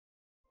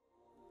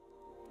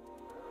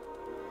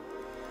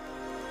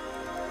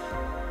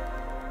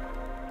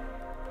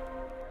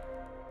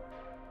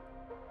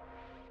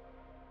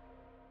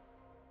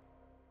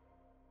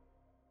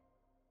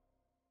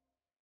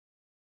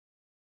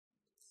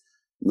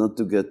not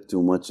to get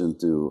too much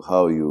into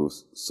how you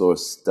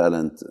source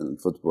talent in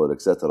football,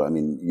 etc. I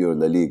mean, you're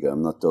La Liga.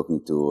 I'm not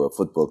talking to a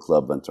football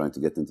club and trying to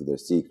get into their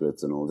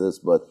secrets and all this.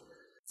 But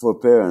for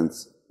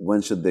parents,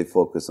 when should they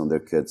focus on their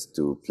kids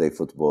to play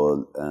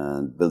football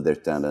and build their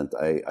talent?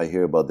 I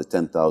hear about the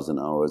 10,000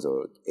 hours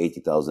or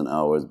 80,000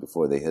 hours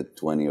before they hit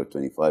 20 or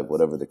 25,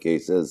 whatever the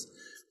case is.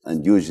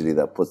 And usually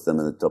that puts them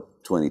in the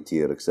top 20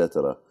 tier,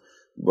 etc.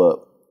 But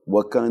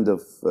what kind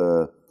of...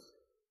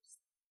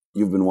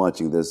 you've been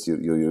watching this,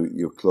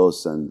 you're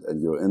close and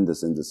you're in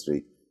this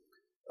industry.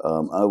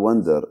 I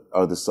wonder,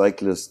 are the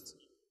cyclists,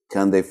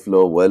 can they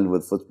flow well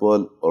with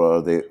football,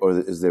 or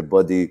is their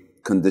body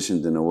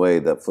conditioned in a way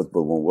that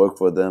football won't work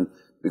for them?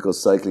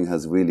 Because cycling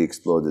has really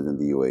exploded in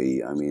the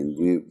UAE. I mean,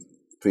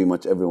 pretty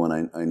much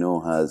everyone I know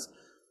has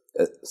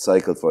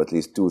cycled for at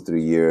least 2-3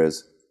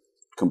 years,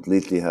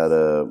 completely had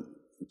a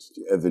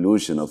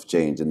evolution of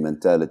change in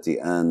mentality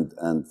and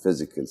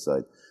physical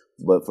side.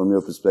 But from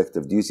your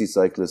perspective, do you see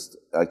cyclists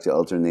actually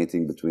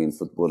alternating between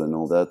football and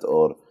all that,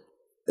 or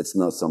it's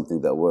not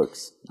something that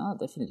works? No,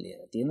 definitely.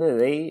 At the end of the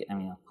day, I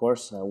mean, of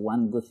course,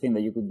 one good thing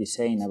that you could be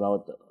saying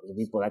about the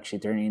people actually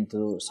turning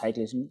into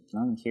cyclism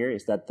here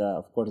is that,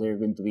 of course, they're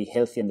going to be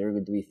healthy and they're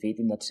going to be fit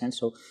in that sense.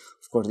 So,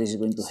 of course, this is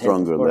going to help.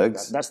 Stronger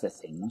legs. That's the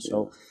thing. No?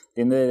 So, at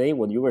the end of the day,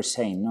 what you were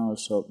saying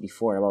also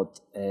before about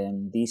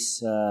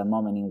this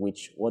moment in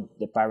which what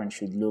the parents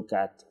should look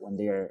at when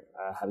they are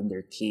having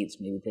their kids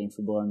maybe playing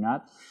football or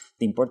not,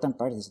 the important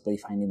part is that they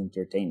find it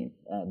entertaining.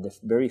 The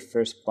very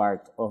first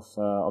part of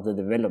the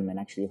development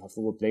actually of a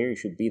football player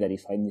should be that he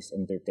finds this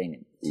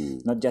entertaining,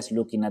 not just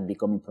looking at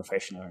becoming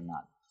professional or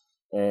not.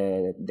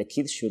 The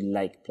kids should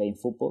like playing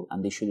football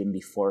and they shouldn't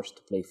be forced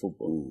to play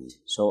football.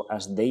 So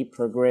as they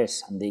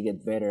progress and they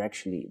get better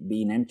actually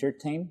being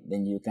entertained,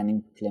 then you can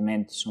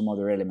implement some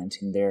other elements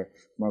in their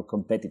more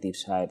competitive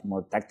side,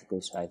 more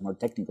tactical side, more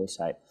technical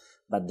side.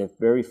 But the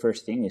very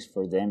first thing is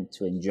for them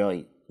to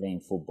enjoy playing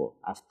football.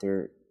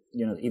 After,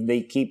 if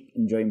they keep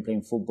enjoying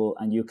playing football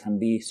and you can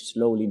be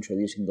slowly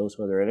introducing those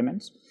other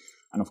elements,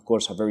 and of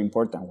course a very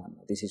important one,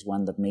 this is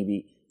one that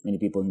maybe many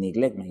people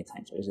neglect many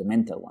times, is the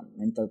mental one.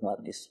 Mental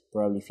one is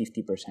probably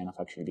 50% of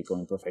actually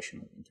becoming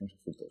professional in terms of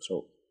football.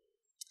 So,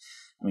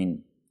 I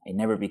mean, I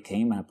never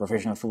became a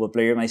professional football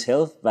player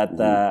myself, but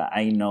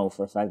I know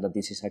for a fact that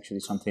this is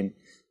actually something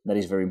that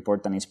is very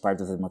important. It's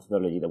part of the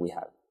methodology that we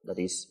have, that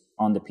is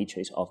on the pitch,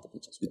 is off the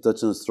pitch as well. You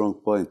touch on a strong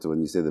point when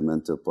you say the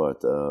mental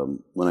part.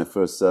 When I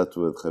first sat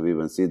with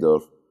Khabib and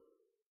Seedorf,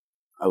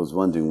 I was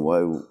wondering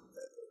why,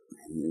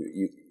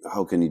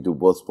 how can you do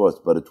both sports?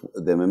 But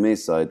the MMA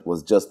side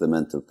was just the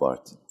mental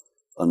part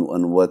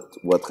on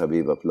what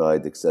Khabib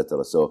applied,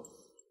 etc. So,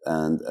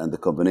 and the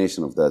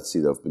combination of that,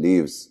 Seedorf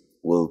believes,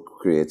 will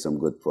create some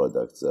good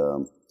products.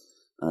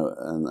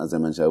 And as I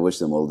mentioned, I wish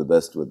them all the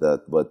best with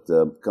that. But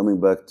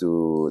coming back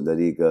to La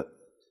Liga,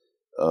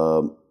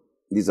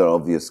 these are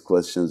obvious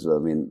questions. I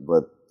mean,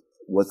 but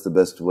what's the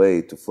best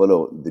way to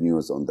follow the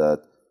news on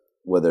that?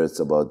 Whether it's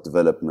about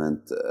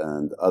development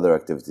and other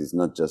activities,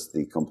 not just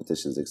the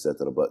competitions,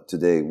 etc. But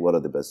today, what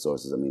are the best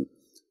sources? I mean,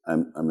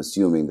 I'm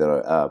assuming there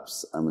are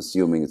apps. I'm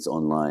assuming it's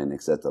online,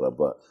 etc.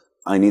 But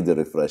I need a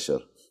refresher.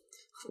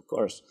 Of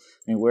course.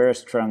 I mean, we're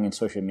strong in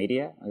social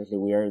media. Obviously,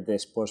 we are the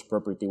sports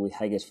property with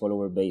highest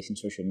follower base in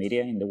social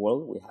media in the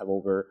world. We have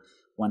over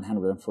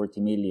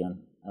 140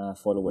 million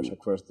followers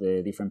across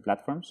the different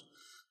platforms.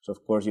 So,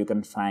 of course, you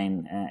can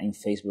find in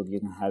Facebook, you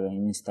can have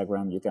in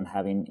Instagram, you can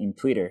have in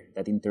Twitter,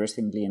 that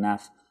interestingly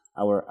enough,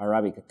 our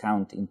Arabic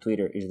account in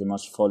Twitter is the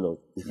most followed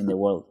in the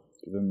world,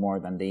 even more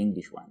than the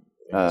English one.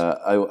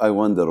 I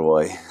wonder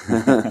why.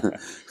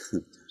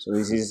 So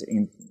this is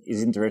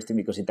interesting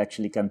because it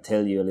actually can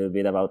tell you a little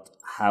bit about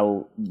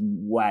how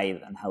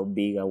wide and how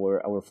big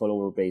our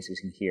follower base is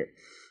in here.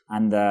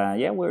 And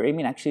we're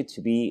aiming actually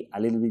to be a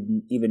little bit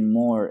even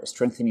more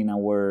strengthening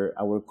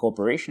our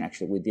cooperation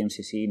actually with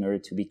DMCC in order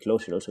to be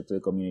closer also to the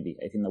community.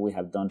 I think that we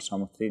have done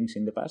some things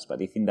in the past,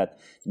 but I think that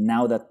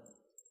now that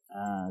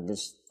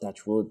let's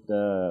touch wood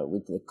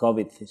with the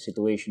COVID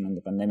situation and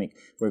the pandemic,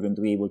 we're going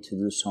to be able to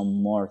do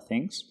some more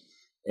things.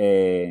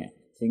 I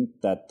think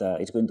that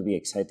it's going to be an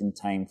exciting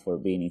time for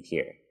being in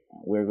here.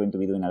 We're going to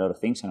be doing a lot of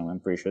things, and I'm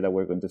pretty sure that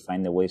we're going to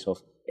find the ways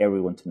of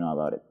everyone to know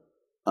about it.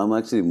 I'm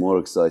actually more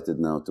excited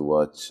now to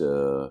watch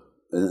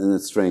in a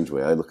strange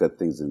way. I look at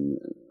things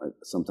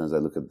sometimes I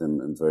look at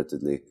them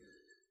invertedly.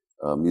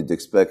 You'd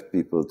expect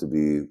people to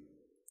be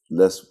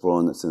less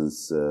prone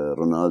since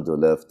Ronaldo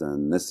left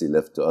and Messi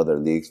left to other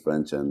leagues,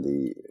 French and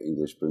the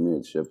English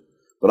Premiership.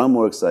 But I'm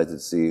more excited to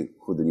see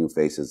who the new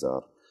faces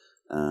are.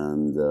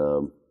 And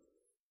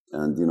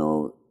you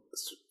know,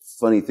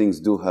 funny things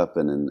do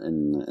happen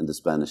in the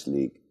Spanish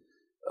league.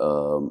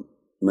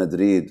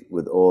 Madrid,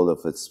 with all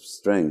of its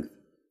strength,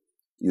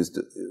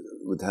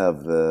 would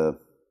have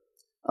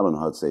I don't know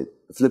how to say it,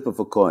 a flip of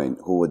a coin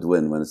who would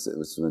win when it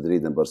was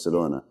Madrid and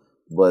Barcelona.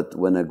 But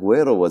when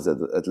Aguero was at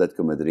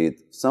Atletico Madrid,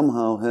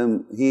 somehow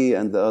he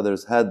and the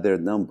others had their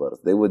number.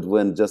 They would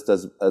win just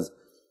as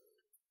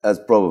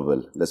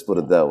probable. Let's put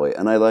it that way.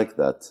 And I like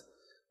that.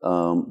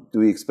 Do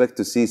we expect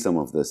to see some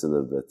of this a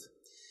little bit?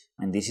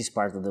 And this is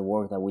part of the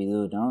work that we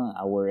do. No?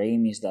 Our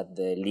aim is that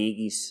the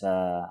league is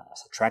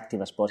as attractive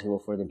as possible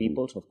for the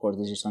people. So, of course,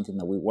 this is something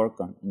that we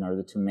work on in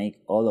order to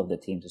make all of the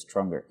teams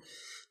stronger.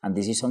 And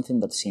this is something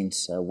that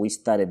since we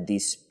started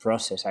this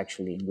process,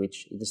 actually, in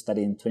which it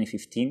started in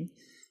 2015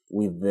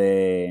 with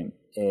the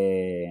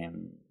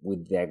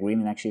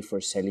agreement actually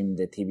for selling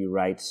the TV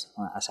rights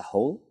as a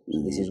whole.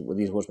 So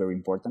this was very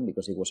important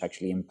because it was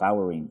actually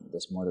empowering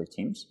the smaller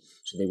teams,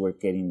 so they were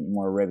getting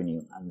more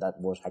revenue, and that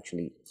was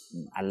actually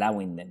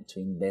allowing them to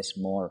invest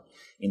more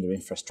in their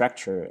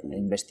infrastructure,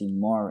 investing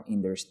more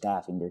in their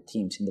staff, in their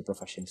teams, in the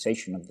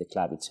professionalization of the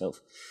club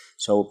itself.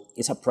 So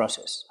it's a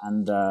process,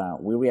 and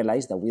we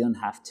realized that we don't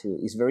have to.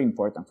 It's very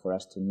important for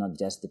us to not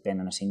just depend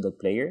on a single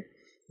player,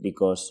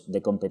 because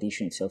the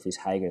competition itself is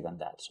higher than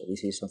that. So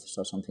this is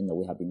also something that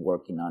we have been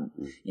working on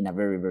in a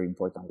very, very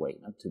important way,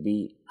 to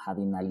be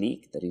having a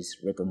league that is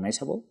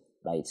recognizable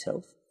by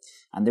itself.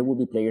 And there will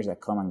be players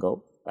that come and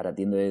go, but at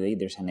the end of the day,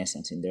 there's an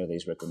essence in there that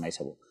is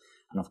recognizable.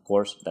 And of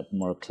course, that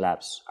more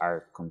clubs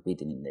are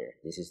competing in there.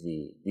 This is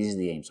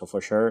the aim. So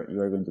for sure, you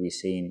are going to be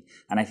seeing,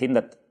 and I think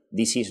that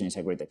this season is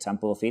a great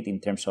example of it in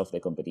terms of the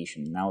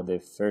competition. Now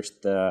the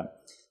first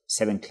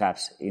 7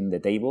 clubs in the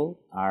table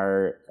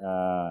are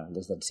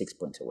less than 6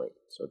 points away.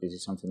 So this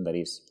is something that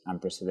is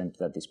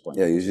unprecedented at this point.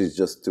 Yeah, usually it's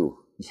just 2.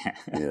 Yeah.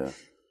 Yeah.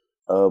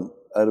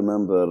 I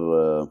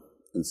remember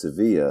in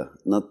Sevilla,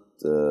 not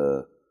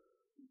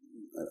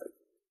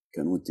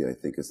Canuti, I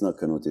think. It's not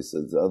Canuti, it's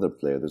the other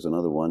player. There's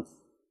another one.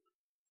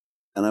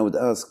 And I would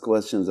ask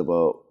questions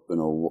about,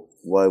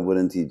 why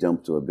wouldn't he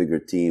jump to a bigger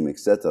team,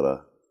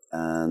 etc.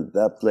 And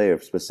that player,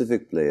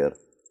 specific player,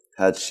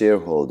 had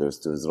shareholders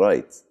to his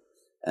right.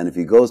 And if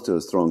he goes to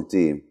a strong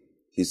team,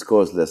 he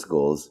scores less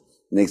goals,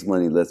 makes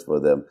money less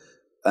for them.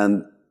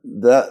 And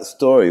that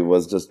story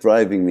was just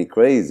driving me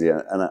crazy.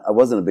 And I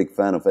wasn't a big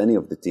fan of any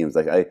of the teams.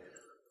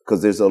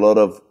 Because there's a lot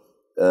of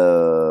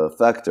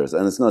factors.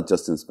 And it's not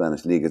just in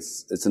Spanish league,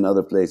 it's in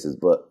other places.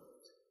 But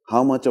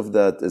how much of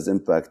that is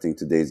impacting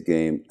today's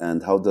game?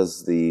 And how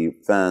does the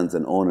fans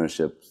and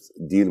ownership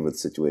deal with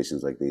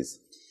situations like these?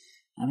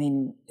 I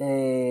mean,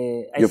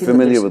 you're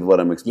familiar with what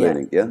I'm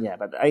explaining, yeah? Yeah,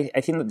 but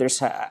I think that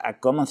there's a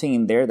common thing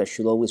in there that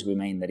should always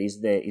remain. That is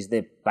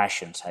the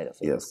passion side of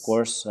it. Yes. Of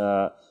course,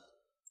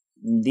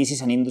 this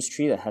is an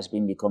industry that has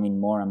been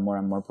becoming more and more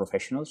and more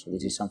professional. So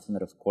this is something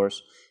that, of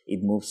course,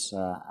 it moves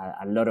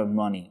a lot of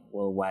money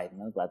worldwide.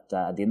 No? But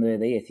at the end of the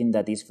day, I think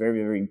that it's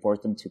very, very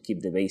important to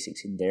keep the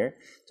basics in there,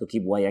 to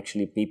keep why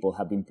actually people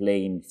have been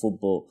playing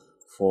football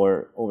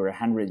for over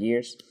 100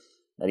 years.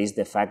 That is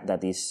the fact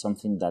that is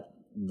something that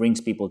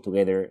brings people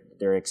together.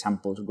 There are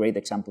examples, great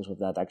examples of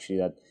that actually,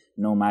 that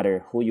no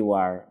matter who you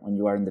are, when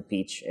you are on the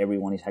pitch,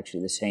 everyone is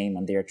actually the same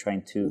and they are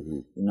trying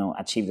to,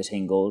 achieve the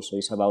same goals. So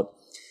it's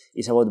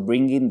about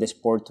bringing the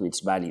sport to its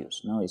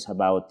values. No, it's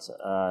about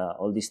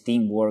all this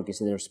teamwork, is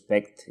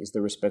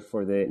the respect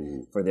for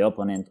the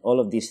opponent. All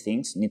of these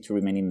things need to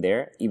remain in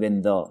there,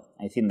 even though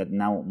I think that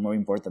now more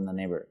important than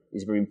ever,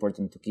 it's very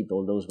important to keep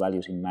all those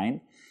values in mind,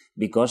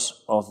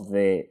 because of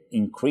the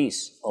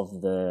increase of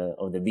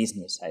the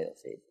business side of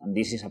it. And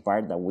this is a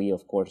part that we,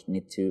 of course,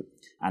 need to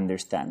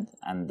understand.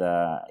 And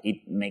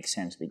it makes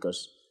sense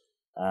because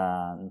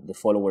the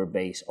follower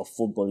base of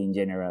football in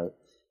general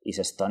is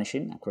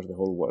astonishing across the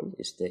whole world.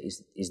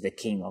 Is the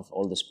king of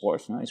all the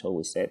sports, it's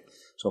always said.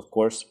 So, of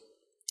course,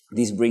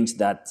 this brings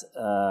that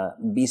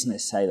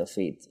business side of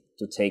it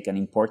to take an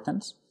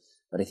importance.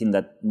 But I think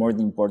that more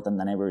important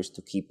than ever is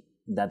to keep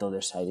that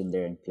other side in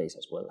there in place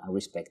as well and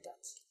respect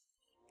that.